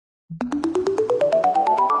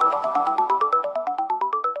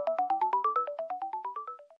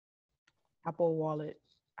Apple Wallet,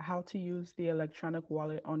 how to use the electronic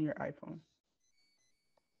wallet on your iPhone.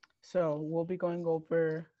 So we'll be going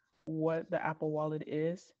over what the Apple Wallet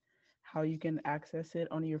is, how you can access it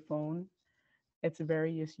on your phone, its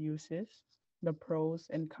various uses, the pros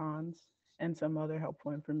and cons, and some other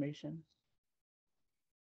helpful information.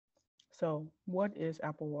 So, what is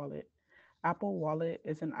Apple Wallet? Apple Wallet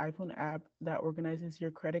is an iPhone app that organizes your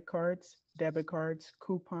credit cards, debit cards,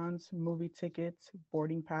 coupons, movie tickets,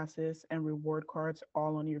 boarding passes, and reward cards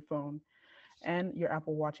all on your phone, and your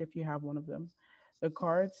Apple Watch if you have one of them. The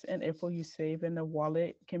cards and info you save in the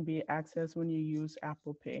wallet can be accessed when you use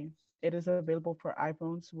Apple Pay. It is available for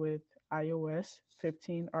iPhones with iOS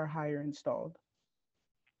 15 or higher installed.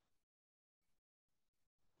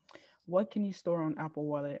 What can you store on Apple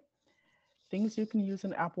Wallet? Things you can use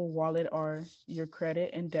in Apple Wallet are your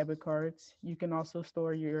credit and debit cards. You can also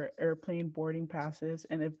store your airplane boarding passes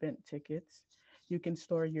and event tickets. You can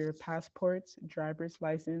store your passports, driver's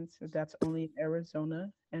license, that's only in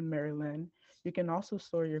Arizona and Maryland. You can also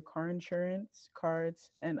store your car insurance,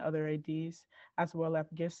 cards, and other IDs, as well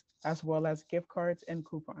as gift cards and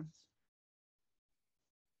coupons.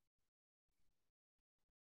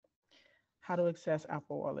 How to access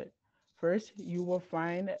Apple Wallet. First, you will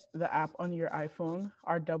find the app on your iPhone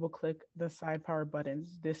or double click the sidebar button.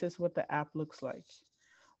 This is what the app looks like.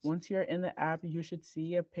 Once you're in the app, you should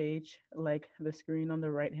see a page like the screen on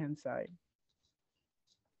the right hand side.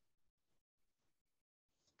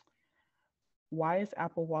 Why is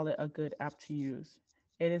Apple Wallet a good app to use?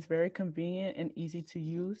 It is very convenient and easy to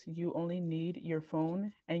use. You only need your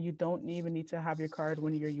phone and you don't even need to have your card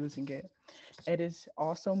when you're using it. It is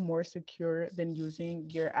also more secure than using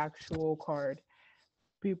your actual card.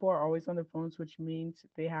 People are always on their phones, which means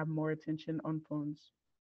they have more attention on phones.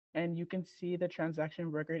 And you can see the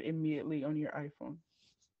transaction record immediately on your iPhone.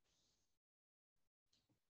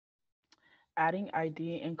 Adding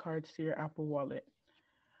ID and cards to your Apple Wallet.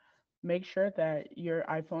 Make sure that your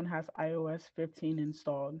iPhone has iOS 15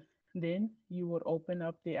 installed. Then you would open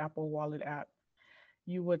up the Apple Wallet app.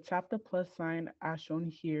 You would tap the plus sign as shown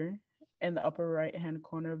here in the upper right hand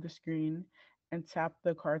corner of the screen and tap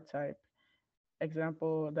the card type.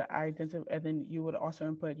 Example, and then you would also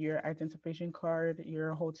input your identification card,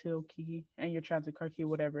 your hotel key, and your transit card key,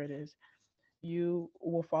 whatever it is. You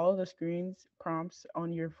will follow the screen's prompts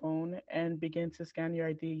on your phone and begin to scan your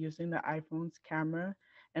ID using the iPhone's camera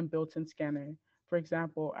and built-in scanner. For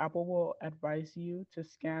example, Apple will advise you to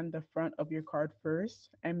scan the front of your card first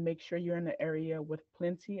and make sure you're in an area with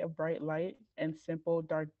plenty of bright light and simple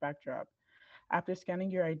dark backdrop. After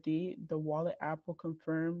scanning your ID, the wallet app will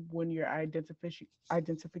confirm when your identification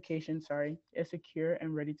is secure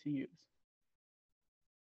and ready to use.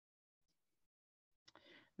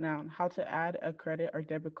 Now, how to add a credit or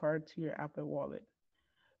debit card to your Apple Wallet.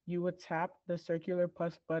 You would tap the circular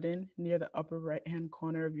plus button near the upper right-hand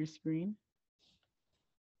corner of your screen.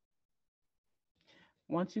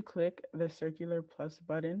 Once you click the circular plus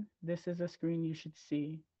button, this is a screen you should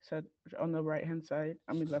see set on the left hand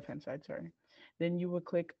side, sorry. Then you would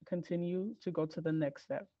click continue to go to the next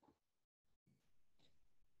step.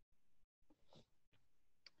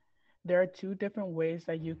 There are two different ways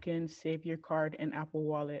that you can save your card in Apple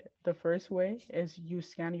Wallet. The first way is you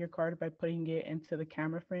scan your card by putting it into the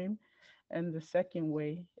camera frame. And the second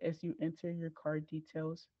way is you enter your card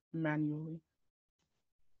details manually.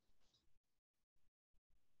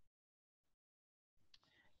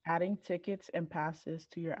 Adding tickets and passes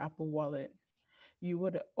to your Apple Wallet. You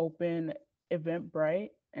would open Eventbrite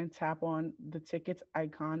and tap on the tickets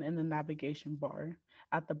icon in the navigation bar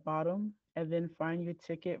at the bottom and then find your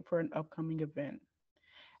ticket for an upcoming event.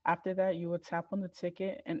 After that, you will tap on the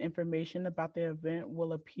ticket and information about the event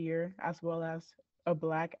will appear as well as a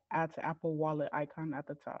black Add to Apple Wallet icon at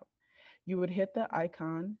the top. You would hit the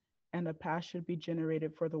icon and a pass should be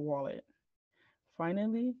generated for the wallet.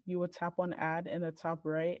 Finally, you will tap on Add in the top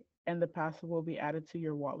right and the pass will be added to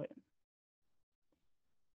your wallet.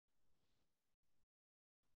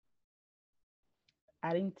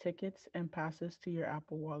 Adding tickets and passes to your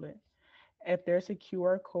Apple Wallet. If there's a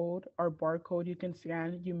QR code or barcode you can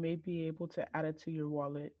scan, you may be able to add it to your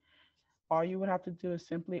wallet. All you would have to do is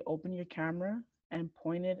simply open your camera and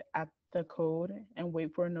point it at the code and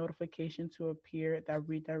wait for a notification to appear that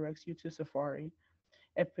redirects you to Safari.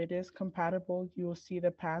 If it is compatible, you will see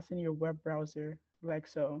the pass in your web browser, like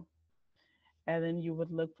so. And then you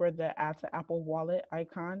would look for the Add to Apple Wallet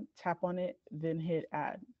icon, tap on it, then hit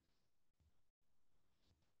Add.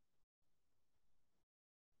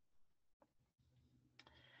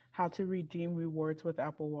 How to redeem rewards with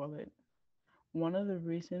Apple Wallet. One of the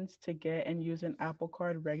reasons to get and use an Apple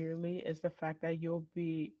Card regularly is the fact that you'll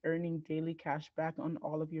be earning daily cash back on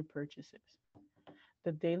all of your purchases.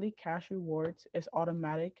 The daily cash rewards is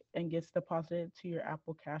automatic and gets deposited to your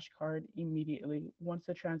Apple Cash card immediately once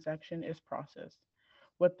the transaction is processed.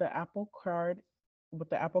 With the Apple Card, with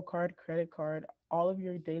the Apple Card credit card, all of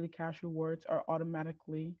your daily cash rewards are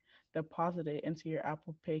automatically deposited into your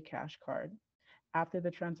Apple Pay Cash card after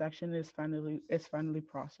the transaction is finally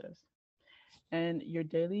processed. And your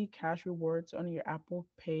daily cash rewards on your Apple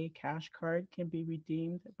Pay Cash card can be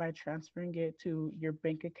redeemed by transferring it to your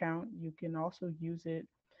bank account. You can also use it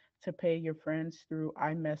to pay your friends through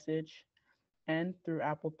iMessage and through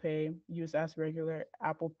Apple Pay, use as regular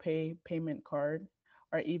Apple Pay payment card,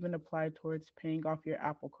 or even apply towards paying off your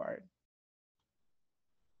Apple Card.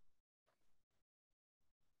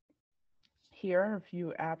 Here are a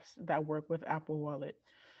few apps that work with Apple Wallet,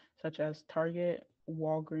 such as Target,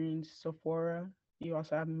 Walgreens, Sephora. You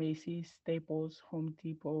also have Macy's, Staples, Home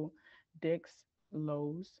Depot, Dick's,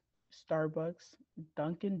 Lowe's, Starbucks,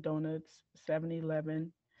 Dunkin' Donuts,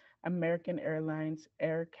 7-Eleven, American Airlines,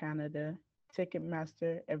 Air Canada,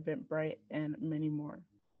 Ticketmaster, Eventbrite, and many more.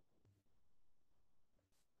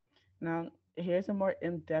 Now, here's a more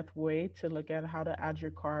in-depth way to look at how to add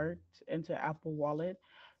your cards into Apple Wallet.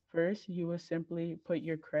 First, you will simply put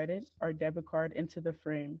your credit or debit card into the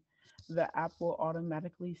frame. The app will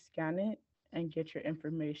automatically scan it and get your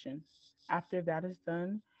information. After that is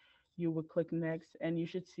done, you will click next and you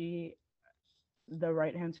should see the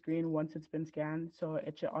right hand screen once it's been scanned. So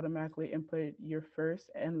it should automatically input your first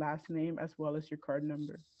and last name as well as your card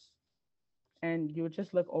number. And you would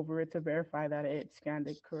just look over it to verify that it scanned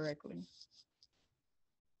it correctly.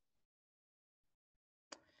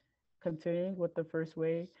 Continuing with the first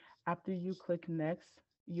way, after you click next,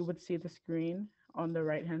 you would see the screen on the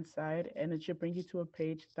right hand side and it should bring you to a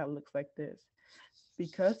page that looks like this.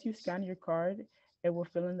 Because you scan your card, it will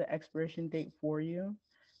fill in the expiration date for you.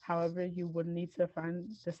 However, you would need to find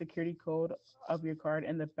the security code of your card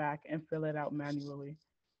in the back and fill it out manually.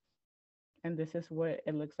 And this is what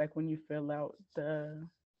it looks like when you fill out the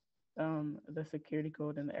security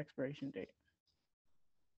code and the expiration date.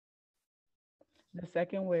 The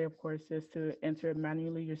second way, of course, is to enter it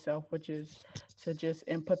manually yourself, which is to just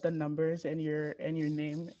input the numbers and your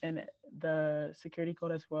name and the security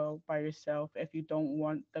code as well by yourself if you don't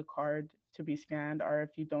want the card to be scanned or if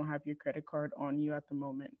you don't have your credit card on you at the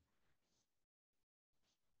moment.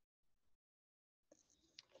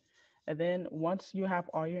 And then once you have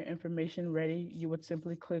all your information ready, you would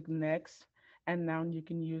simply click next. And now you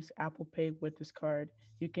can use Apple Pay with this card.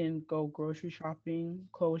 You can go grocery shopping,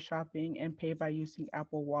 clothes shopping, and pay by using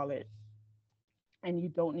Apple Wallet. And you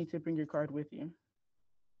don't need to bring your card with you.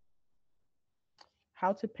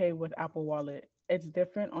 How to pay with Apple Wallet. It's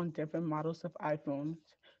different on different models of iPhones.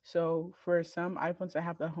 So for some iPhones that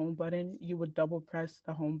have the home button, you would double press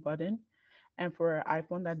the home button. And for an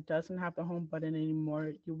iPhone that doesn't have the home button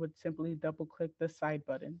anymore, you would simply double click the side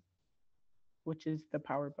button, which is the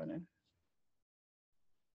power button.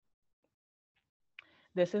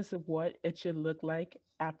 This is what it should look like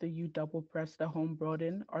after you double press the home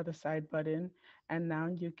button or the side button. And now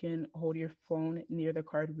you can hold your phone near the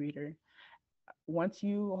card reader. Once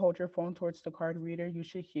you hold your phone towards the card reader, you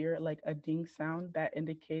should hear like a ding sound that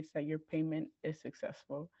indicates that your payment is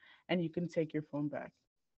successful and you can take your phone back.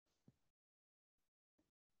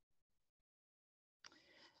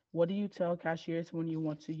 What do you tell cashiers when you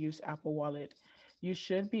want to use Apple Wallet? You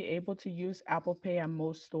should be able to use Apple Pay at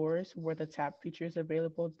most stores where the tap feature is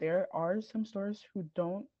available. There are some stores who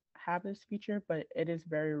don't have this feature, but it is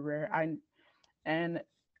very rare. And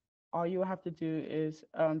all you have to do is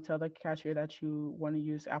tell the cashier that you want to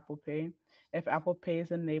use Apple Pay. If Apple Pay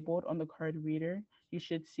is enabled on the card reader, you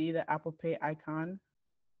should see the Apple Pay icon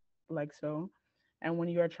like so. And when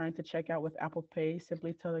you are trying to check out with Apple Pay,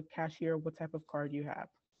 simply tell the cashier what type of card you have.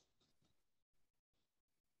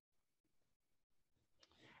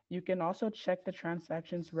 You can also check the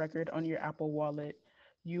transactions record on your Apple Wallet.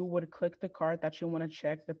 You would click the card that you want to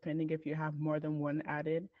check depending if you have more than one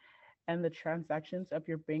added, and the transactions of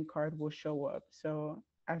your bank card will show up. So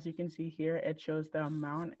as you can see here, it shows the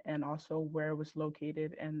amount and also where it was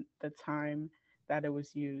located and the time that it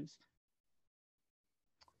was used.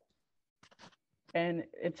 And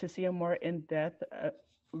to see a more in-depth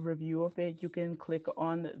review of it, you can click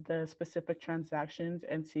on the specific transactions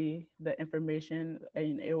and see the information,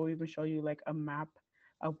 and it will even show you like a map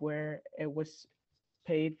of where it was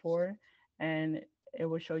paid for, and it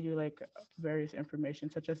will show you like various information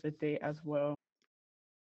such as the date as well.